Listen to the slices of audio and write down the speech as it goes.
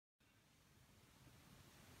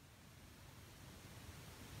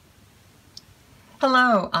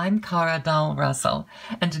Hello, I'm Dahl Russell,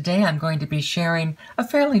 and today I'm going to be sharing a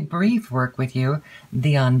fairly brief work with you,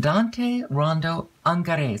 the Andante Rondo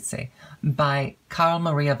Ungarese by Carl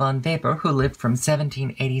Maria von Weber, who lived from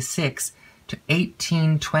 1786 to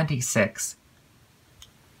 1826.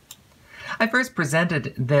 I first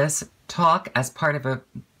presented this talk as part of a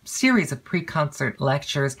series of pre-concert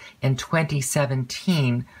lectures in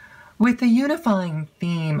 2017 with the unifying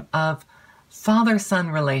theme of father-son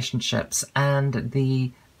relationships and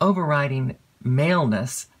the overriding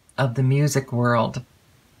maleness of the music world.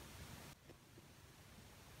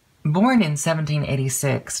 Born in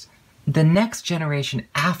 1786, the next generation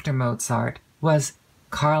after Mozart was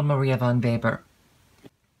Carl Maria von Weber.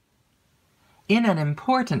 In an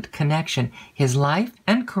important connection, his life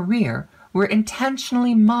and career were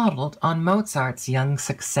intentionally modeled on Mozart's young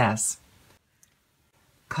success.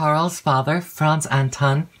 Carl's father, Franz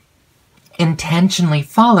Anton, intentionally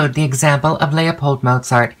followed the example of Leopold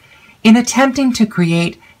Mozart in attempting to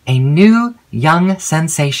create a new young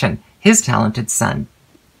sensation, his talented son.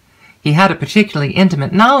 He had a particularly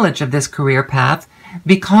intimate knowledge of this career path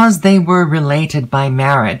because they were related by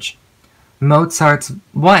marriage. Mozart's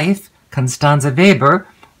wife, Constanze Weber,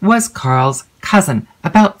 was Carl's cousin,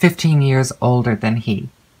 about 15 years older than he.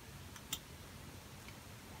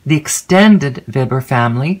 The extended Weber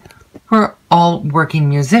family were all working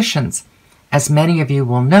musicians. As many of you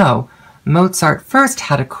will know, Mozart first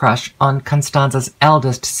had a crush on Constanze's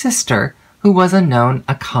eldest sister, who was a known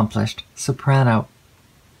accomplished soprano.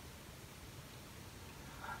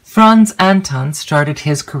 Franz Anton started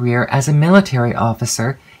his career as a military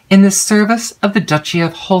officer in the service of the Duchy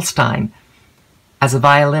of Holstein. As a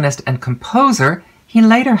violinist and composer, he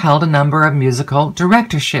later held a number of musical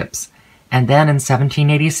directorships, and then in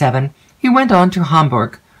 1787 he went on to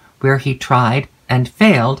Hamburg, where he tried and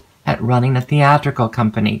failed at running a theatrical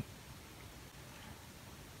company.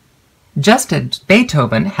 Just as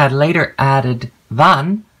Beethoven had later added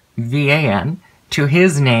van, V-A-N, to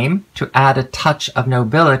his name to add a touch of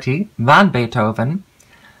nobility, van Beethoven,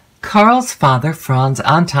 Carl's father, Franz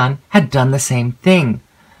Anton, had done the same thing.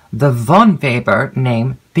 The von Weber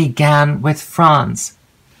name began with Franz.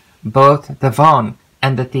 Both the von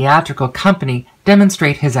and the theatrical company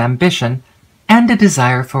demonstrate his ambition and a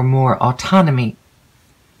desire for more autonomy.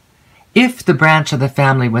 If the branch of the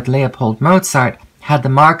family with Leopold Mozart had the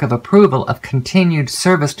mark of approval of continued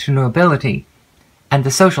service to nobility and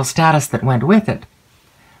the social status that went with it,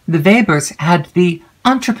 the Webers had the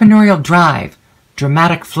entrepreneurial drive,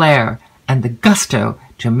 dramatic flair, and the gusto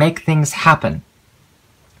to make things happen.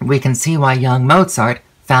 We can see why young Mozart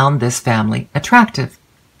found this family attractive.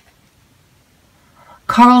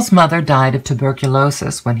 Carl's mother died of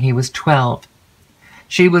tuberculosis when he was 12.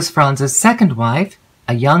 She was Franz's second wife,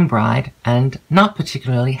 a young bride, and not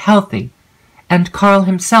particularly healthy, and Carl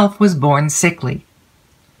himself was born sickly.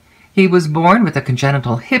 He was born with a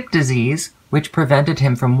congenital hip disease, which prevented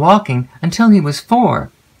him from walking until he was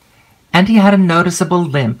 4, and he had a noticeable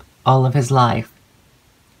limp all of his life.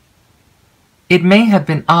 It may have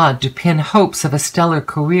been odd to pin hopes of a stellar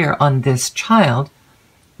career on this child,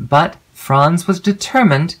 but Franz was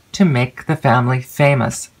determined to make the family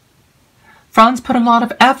famous. Franz put a lot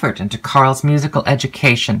of effort into Carl's musical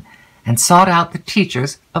education and sought out the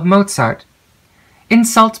teachers of Mozart. In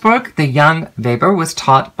Salzburg, the young Weber was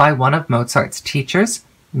taught by one of Mozart's teachers,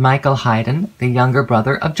 Michael Haydn, the younger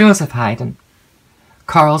brother of Joseph Haydn.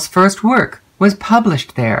 Carl's first work was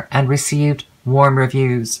published there and received warm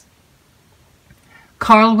reviews.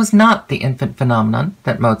 Carl was not the infant phenomenon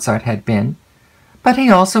that Mozart had been, but he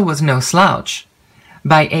also was no slouch.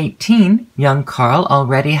 By 18, young Carl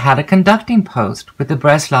already had a conducting post with the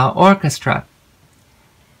Breslau Orchestra.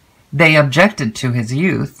 They objected to his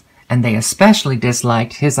youth, and they especially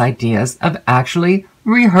disliked his ideas of actually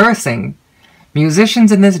rehearsing.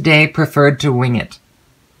 Musicians in this day preferred to wing it.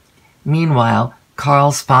 Meanwhile,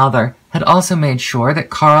 Carl's father had also made sure that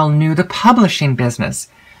Carl knew the publishing business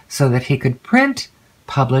so that he could print,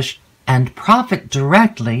 publish, and profit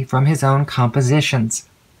directly from his own compositions.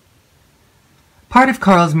 Part of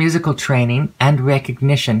Carl's musical training and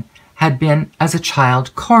recognition had been as a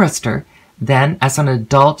child chorister, then as an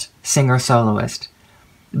adult singer-soloist.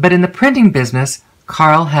 But in the printing business,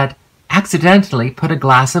 Carl had accidentally put a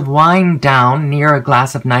glass of wine down near a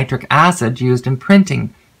glass of nitric acid used in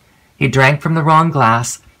printing. He drank from the wrong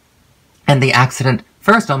glass, and the accident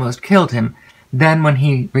first almost killed him. Then, when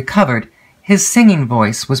he recovered, his singing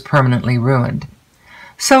voice was permanently ruined.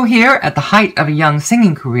 So here, at the height of a young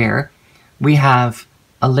singing career, we have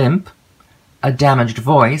a limp, a damaged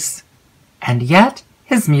voice, and yet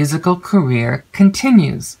his musical career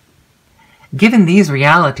continues. Given these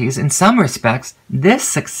realities, in some respects, this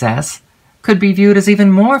success could be viewed as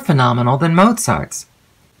even more phenomenal than Mozart's.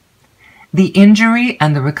 The injury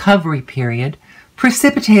and the recovery period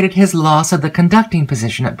precipitated his loss of the conducting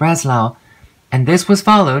position at Breslau, and this was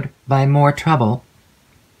followed by more trouble.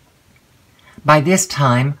 By this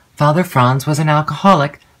time, Father Franz was an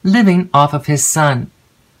alcoholic living off of his son.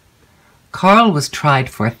 Karl was tried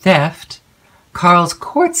for theft. Karl's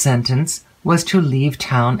court sentence was to leave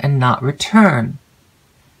town and not return.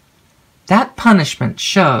 That punishment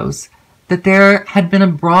shows that there had been a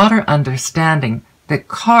broader understanding that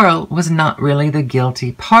Karl was not really the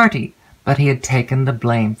guilty party, but he had taken the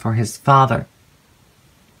blame for his father.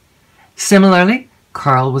 Similarly,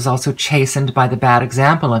 Karl was also chastened by the bad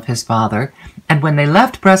example of his father, and when they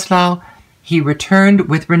left Breslau, he returned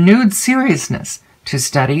with renewed seriousness to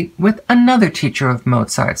study with another teacher of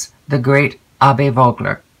Mozart's, the great Abbe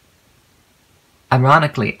Vogler.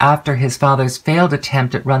 Ironically, after his father's failed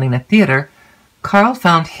attempt at running a theater, Karl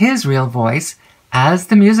found his real voice as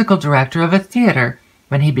the musical director of a theater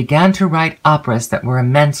when he began to write operas that were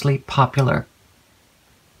immensely popular.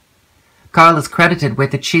 Karl is credited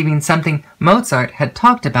with achieving something Mozart had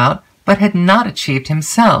talked about but had not achieved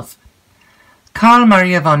himself. Karl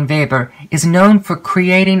Maria von Weber is known for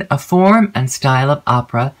creating a form and style of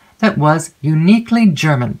opera that was uniquely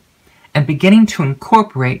German and beginning to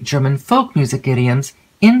incorporate German folk music idioms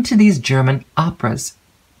into these German operas.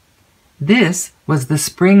 This was the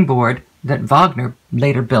springboard that Wagner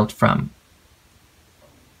later built from.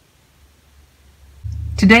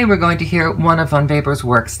 Today we're going to hear one of von Weber's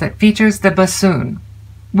works that features the bassoon.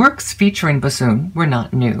 Works featuring bassoon were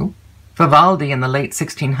not new. Vivaldi in the late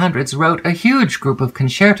 1600s wrote a huge group of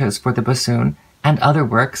concertos for the bassoon and other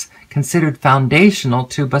works considered foundational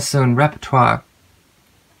to bassoon repertoire.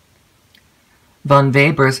 Von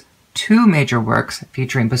Weber's two major works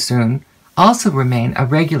featuring bassoon also remain a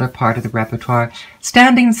regular part of the repertoire,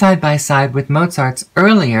 standing side by side with Mozart's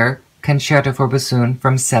earlier Concerto for Bassoon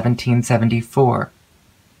from 1774.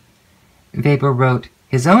 Weber wrote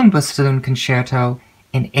his own bassoon concerto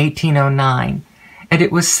in 1809, and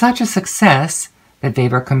it was such a success that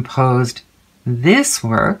Weber composed this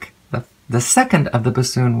work, the second of the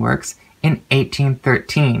bassoon works, in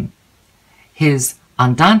 1813, his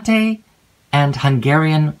Andante and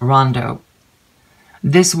Hungarian Rondo.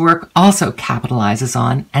 This work also capitalizes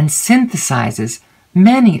on and synthesizes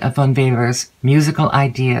many of von Weber's musical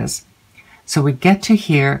ideas, so we get to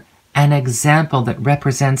hear an example that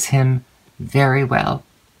represents him very well.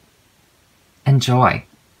 Enjoy.